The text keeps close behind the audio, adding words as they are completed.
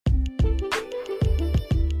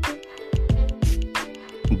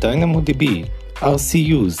DynamoDB,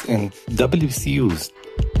 RCUs and WCUs.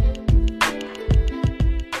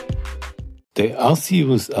 The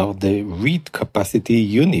RCUs are the read capacity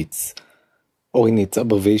units, or in its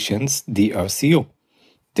abbreviations, the RCU.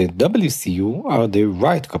 The WCU are the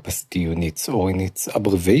write capacity units, or in its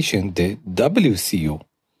abbreviation, the WCU.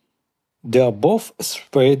 They are both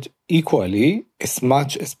spread equally, as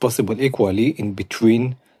much as possible equally, in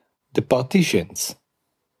between the partitions.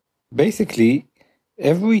 Basically,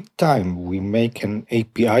 every time we make an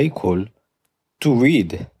API call to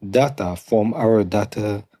read data from our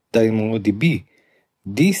DynamoDB,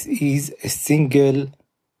 this is a single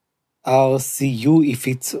RCU if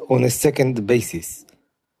it's on a second basis.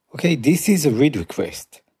 Okay, this is a read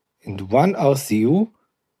request. And one RCU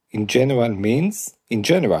in general means,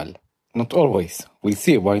 not always. We'll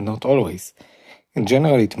see why not always. In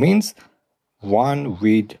general, it means one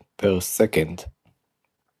read per second.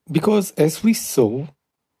 Because as we saw,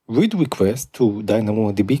 read requests to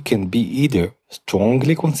DynamoDB can be either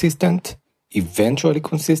strongly consistent, eventually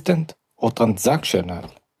consistent, or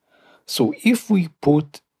transactional. So if we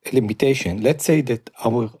put a limitation, let's say that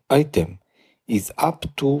our item is up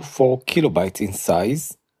to 4 kilobytes in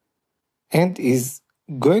size and is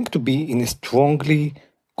going to be in a strongly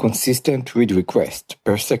consistent read request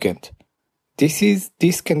per second.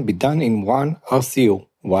 This can be done in one RCU.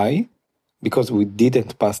 Why? Because we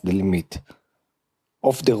didn't pass the limit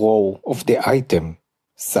of the row of the item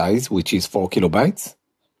size, which is 4 kilobytes,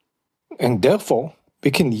 and therefore we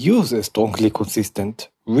can use a strongly consistent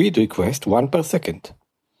read request 1 per second.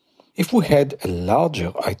 If we had a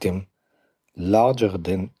larger item, larger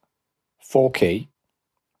than 4K,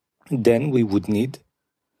 then we would need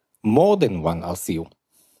more than one RCU.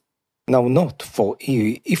 Now, note,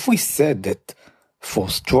 if we said that for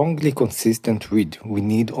strongly consistent read, we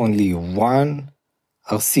need only one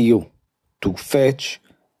RCU to fetch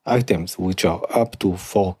items which are up to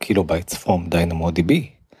 4 kilobytes from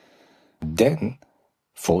DynamoDB. Then,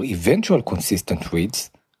 for eventual consistent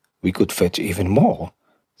reads, we could fetch even more.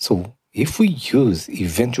 So, if we use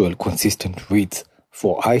eventual consistent reads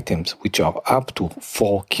for items which are up to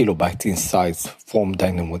 4 kilobytes in size from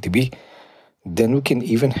DynamoDB, then we can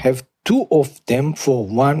even have two of them for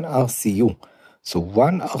one RCU. So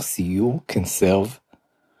one RCU can serve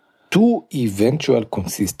two eventual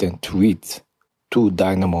consistent reads to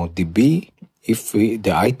DynamoDB if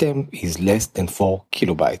the item is less than 4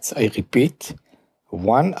 kilobytes. I repeat,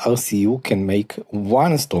 one RCU can make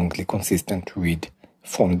one strongly consistent read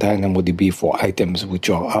from DynamoDB for items which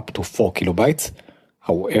are up to 4 kilobytes.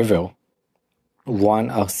 However, one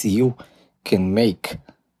RCU can make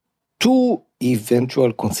two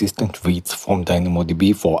eventual consistent reads from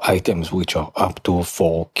DynamoDB for items which are up to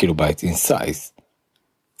 4 kilobytes in size.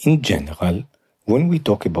 In general, when we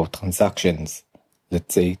talk about transactions,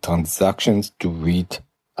 let's say transactions to read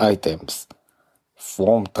items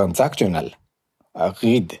from transactional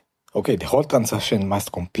read, okay, the whole transaction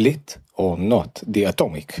must complete or not the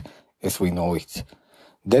atomic as we know it.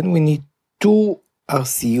 Then we need two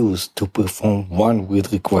RCUs to perform one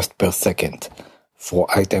read request per second for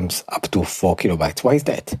items up to 4 kilobytes. Why is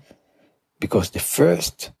that? Because the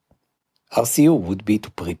first RCU would be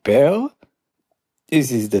to prepare.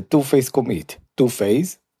 This is the two-phase commit.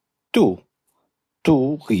 Two-phase, two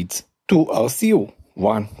reads, two RCU.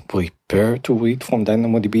 One prepare to read from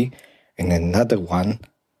DynamoDB and another one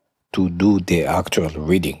to do the actual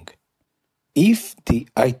reading. If the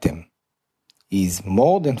item is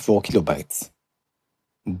more than 4 kilobytes,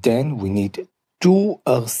 then we need two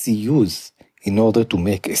RCUs in order to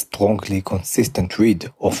make a strongly consistent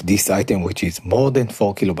read of this item which is more than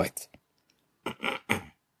 4 kilobytes.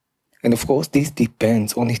 And of course, this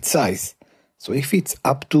depends on its size. So if it's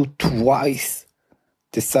up to twice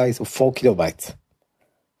the size of 4 kilobytes,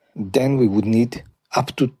 then we would need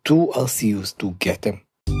up to two RCUs to get them.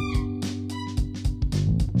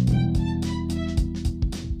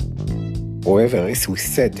 However, as we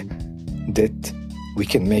said that we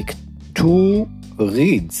can make two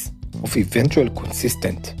reads of eventual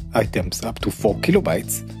consistent items up to 4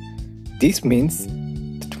 kilobytes, this means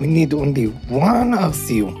that we need only one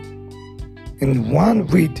RCU and one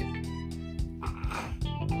read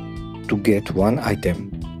to get one item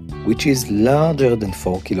which is larger than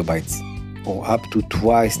 4 kilobytes or up to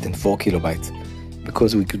twice than 4 kilobytes,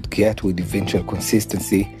 because we could get with eventual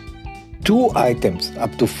consistency two items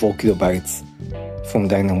up to 4 kilobytes from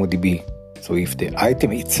DynamoDB. So if the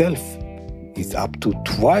item itself is up to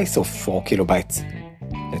twice of 4 kilobytes,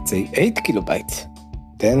 let's say 8 kilobytes,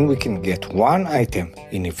 then we can get one item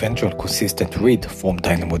in eventual consistent read from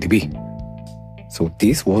DynamoDB. So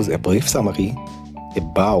this was a brief summary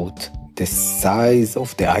about the size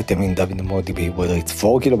of the item in DynamoDB, whether it's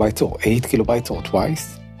 4 kilobytes or 8 kilobytes or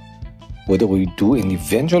twice, whether we do an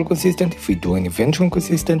eventual consistent. If we do an eventual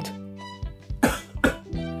consistent,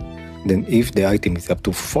 then if the item is up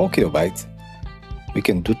to 4 kilobytes, we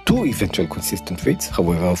can do 2 eventual consistent reads.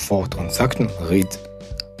 However, for transactional reads,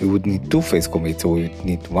 we would need 2 phase commits, so we would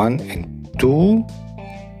need 1 and 2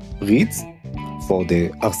 reads for the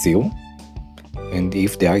RCU. And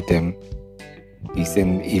if the item is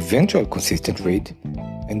an eventual consistent read,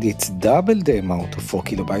 and it's double the amount of 4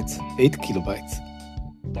 kilobytes, 8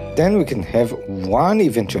 kilobytes, then we can have 1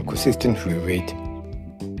 eventual consistent reread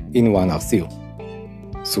in one RCU.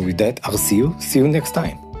 So with that RCU, see you next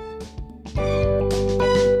time.